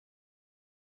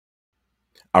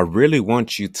I really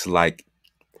want you to like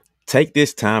take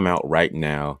this time out right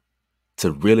now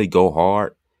to really go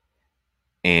hard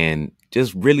and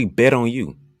just really bet on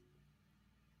you.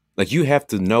 Like you have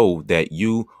to know that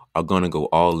you are going to go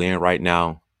all in right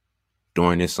now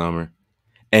during this summer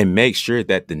and make sure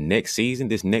that the next season,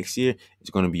 this next year, is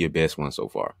going to be your best one so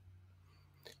far.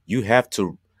 You have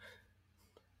to,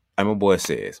 like my boy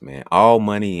says, man, all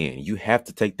money in. You have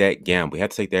to take that gamble. You have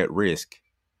to take that risk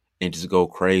and just go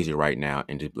crazy right now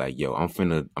and just be like, yo,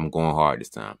 I'm going hard this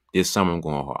time. This summer, I'm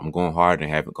going hard. I'm going harder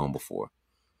than I haven't gone before.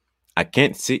 I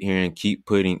can't sit here and keep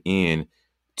putting in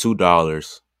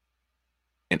 $2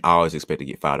 and always expect to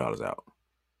get $5 out.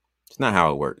 It's not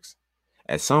how it works.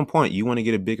 At some point, you want to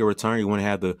get a bigger return. You want to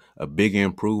have a bigger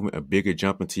improvement, a bigger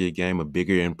jump into your game, a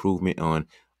bigger improvement on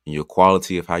your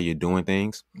quality of how you're doing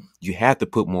things. You have to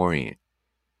put more in.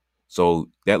 So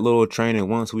that little training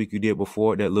once a week you did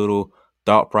before, that little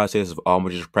thought process of I'm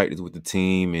gonna just practice with the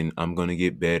team and I'm gonna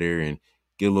get better and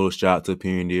get a little shots up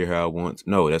here and there how I want.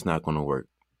 No, that's not gonna work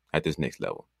at this next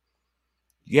level.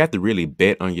 You have to really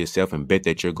bet on yourself and bet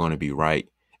that you're gonna be right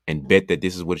and bet that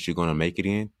this is what you're gonna make it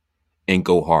in and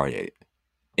go hard at it.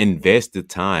 Invest the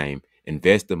time,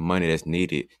 invest the money that's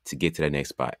needed to get to that next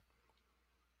spot.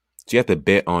 So you have to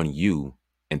bet on you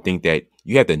and think that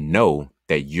you have to know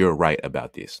that you're right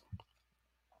about this.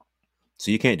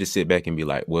 So you can't just sit back and be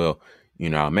like, well,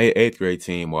 I made eighth grade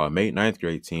team or I made ninth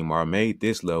grade team or I made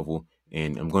this level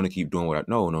and I'm going to keep doing what I,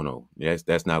 no, no, no.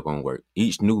 That's not going to work.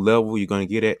 Each new level you're going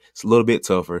to get at, it's a little bit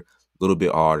tougher, a little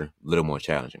bit harder, a little more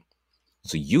challenging.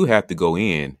 So you have to go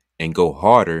in and go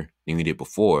harder than you did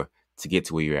before to get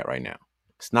to where you're at right now.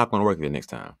 It's not going to work the next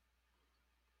time.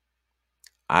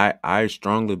 I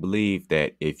strongly believe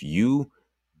that if you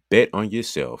bet on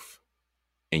yourself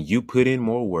and you put in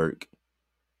more work,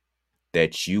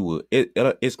 that you will,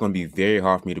 it's going to be very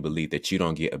hard for me to believe that you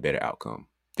don't get a better outcome.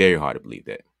 Very hard to believe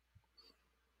that.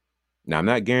 Now, I'm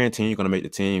not guaranteeing you're going to make the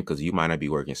team because you might not be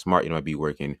working smart. You might be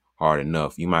working hard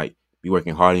enough. You might be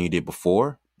working harder than you did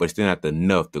before, but it's still not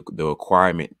enough. The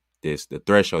requirement, the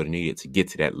threshold needed to get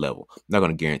to that level. I'm not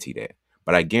going to guarantee that,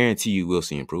 but I guarantee you will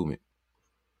see improvement.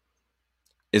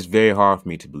 It's very hard for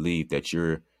me to believe that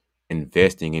you're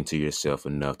investing into yourself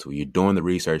enough to you're doing the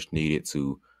research needed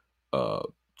to uh,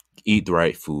 eat the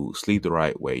right food, sleep the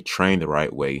right way, train the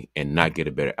right way, and not get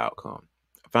a better outcome.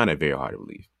 I find that very hard to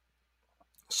believe.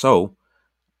 So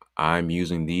I'm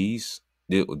using these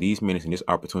minutes and this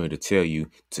opportunity to tell you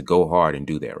to go hard and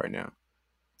do that right now.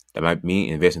 That might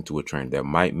mean investing to a trainer. That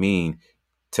might mean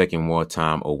taking more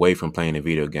time away from playing the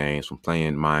video games, from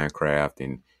playing Minecraft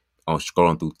and on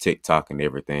scrolling through TikTok and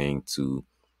everything to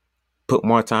put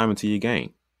more time into your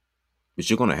game. But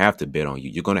you're gonna have to bet on you.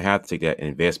 You're gonna have to take that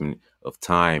investment of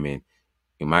time, and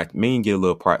it might mean get a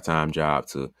little part-time job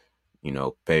to,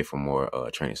 pay for more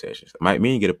training sessions. It might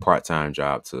mean get a part-time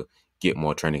job to get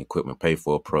more training equipment, pay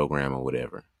for a program or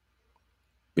whatever.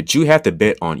 But you have to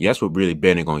bet on. That's what really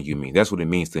betting on you means. That's what it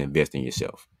means to invest in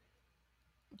yourself.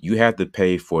 You have to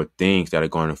pay for things that are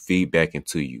going to feed back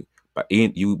into you. But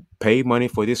you pay money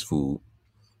for this food,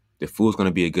 the food's going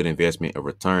to be a good investment of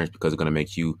returns because it's going to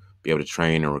make you be able to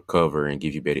train and recover and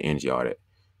give you better energy, all that.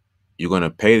 You're going to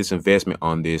pay this investment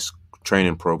on this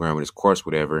training program or this course,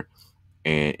 whatever,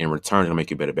 and in return, it'll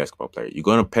make you a better basketball player. You're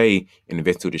going to pay and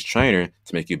invest to this trainer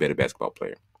to make you a better basketball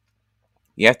player.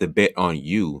 You have to bet on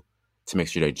you to make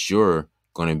sure that you're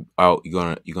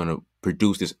gonna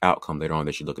produce this outcome later on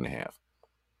that you're looking to have.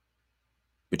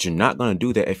 But you're not going to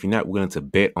do that if you're not willing to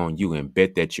bet on you and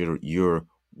bet that you're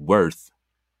worth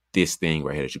this thing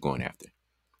right here that you're going after.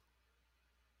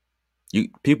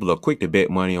 People are quick to bet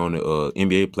money on the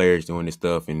NBA players doing this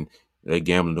stuff and they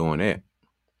gambling doing that.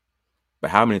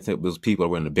 But how many of those people are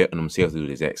willing to bet on themselves to do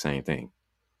the exact same thing?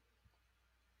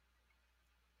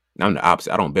 Now, I'm the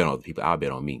opposite. I don't bet on other people. I'll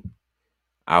bet on me.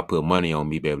 I'll put money on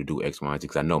me to be able to do X, Y, and Z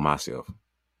because I know myself.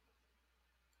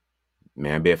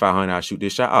 Man, I bet 500 I'll shoot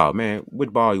this shot. Oh, man,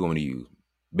 which ball you want me to use?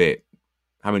 Bet.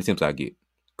 How many attempts I get?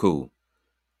 Cool.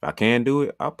 If I can do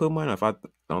it, I'll put money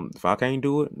on. If I can't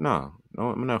do it, no,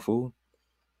 I'm not a fool.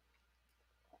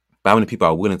 But how many people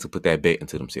are willing to put that bet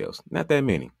into themselves? Not that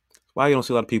many. Why you don't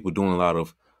see a lot of people doing a lot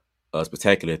of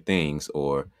spectacular things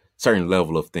or certain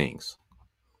level of things?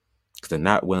 Because they're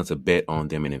not willing to bet on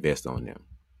them and invest on them.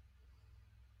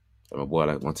 So my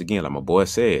boy, once again, like my boy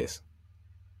says,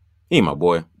 he ain't my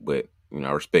boy, but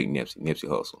I respect Nipsey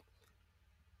Hussle.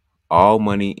 All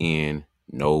money in,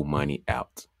 no money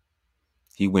out.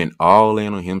 He went all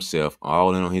in on himself,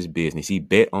 all in on his business. He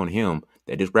bet on him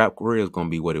that this rap career is gonna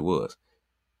be what it was.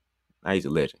 Now he's a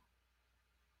legend.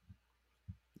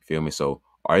 You feel me? So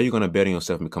are you gonna bet on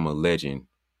yourself and become a legend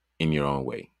in your own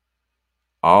way?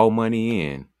 All money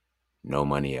in, no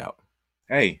money out.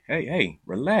 Hey,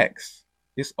 relax.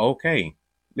 It's okay.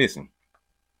 Listen,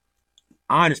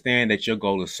 I understand that your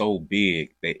goal is so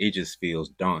big that it just feels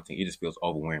daunting. It just feels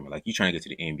overwhelming. Like you're trying to get to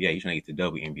the NBA, you're trying to get to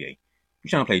the WNBA. You're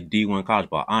trying to play D1 college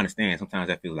ball. I understand sometimes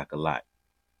that feels like a lot.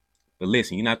 But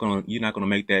listen, you're not gonna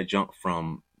make that jump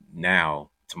from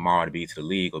now tomorrow to be to the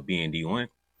league or be in D1.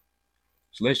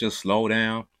 So let's just slow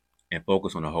down and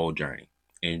focus on the whole journey.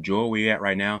 Enjoy where you're at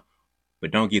right now,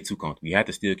 but don't get too comfortable. You have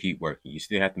to still keep working. You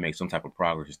still have to make some type of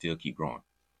progress and still keep growing.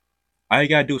 All you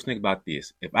gotta do is think about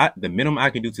this. If the minimum I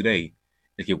can do today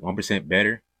is get 1%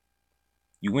 better,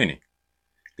 you winning.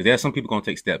 Because there are some people gonna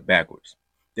take a step backwards.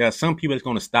 There are some people that's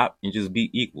gonna stop and just be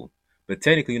equal. But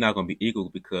technically you're not gonna be equal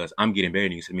because I'm getting better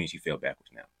than you, so it means you fell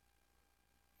backwards now.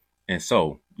 And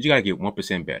so you gotta get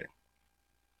 1% better.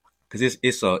 Because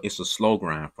it's a slow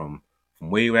grind from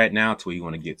where you're at now to where you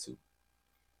want to get to.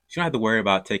 You don't have to worry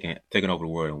about taking over the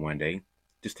world in one day.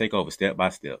 Just take over step by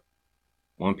step,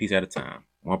 one piece at a time,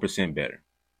 1% better.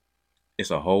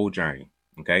 It's a whole journey.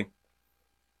 Okay.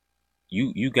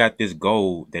 You got this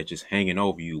goal that's just hanging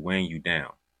over you, weighing you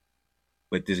down.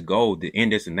 But this goal, the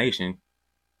end destination,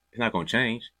 it's not gonna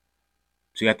change.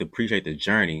 So you have to appreciate the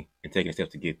journey and taking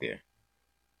steps to get there.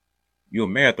 You're a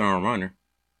marathon runner,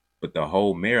 but the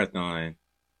whole marathon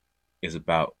is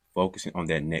about focusing on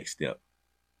that next step.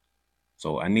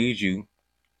 So I need you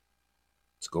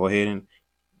to go ahead and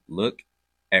look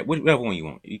at whichever one you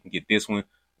want. You can get this one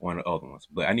of the other ones.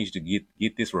 But I need you to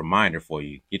get this reminder for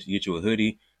you. Get you a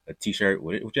hoodie, a t-shirt,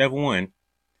 whichever one,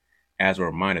 as a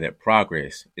reminder that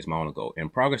progress is my only goal.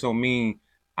 And progress don't mean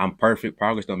I'm perfect.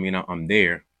 Progress don't mean I'm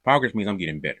there. Progress means I'm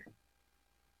getting better.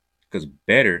 Because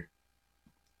better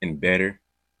and better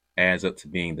adds up to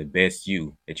being the best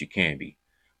you that you can be.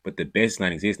 But the best is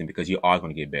not existing because you're always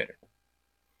going to get better.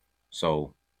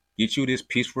 So get you this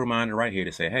peaceful reminder right here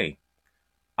to say, hey,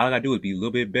 all I gotta do is be a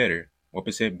little bit better,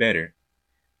 1% better,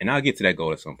 and I'll get to that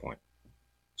goal at some point.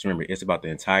 So remember, it's about the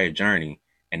entire journey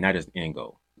and not just the end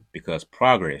goal, because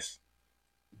progress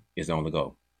is the only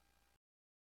goal.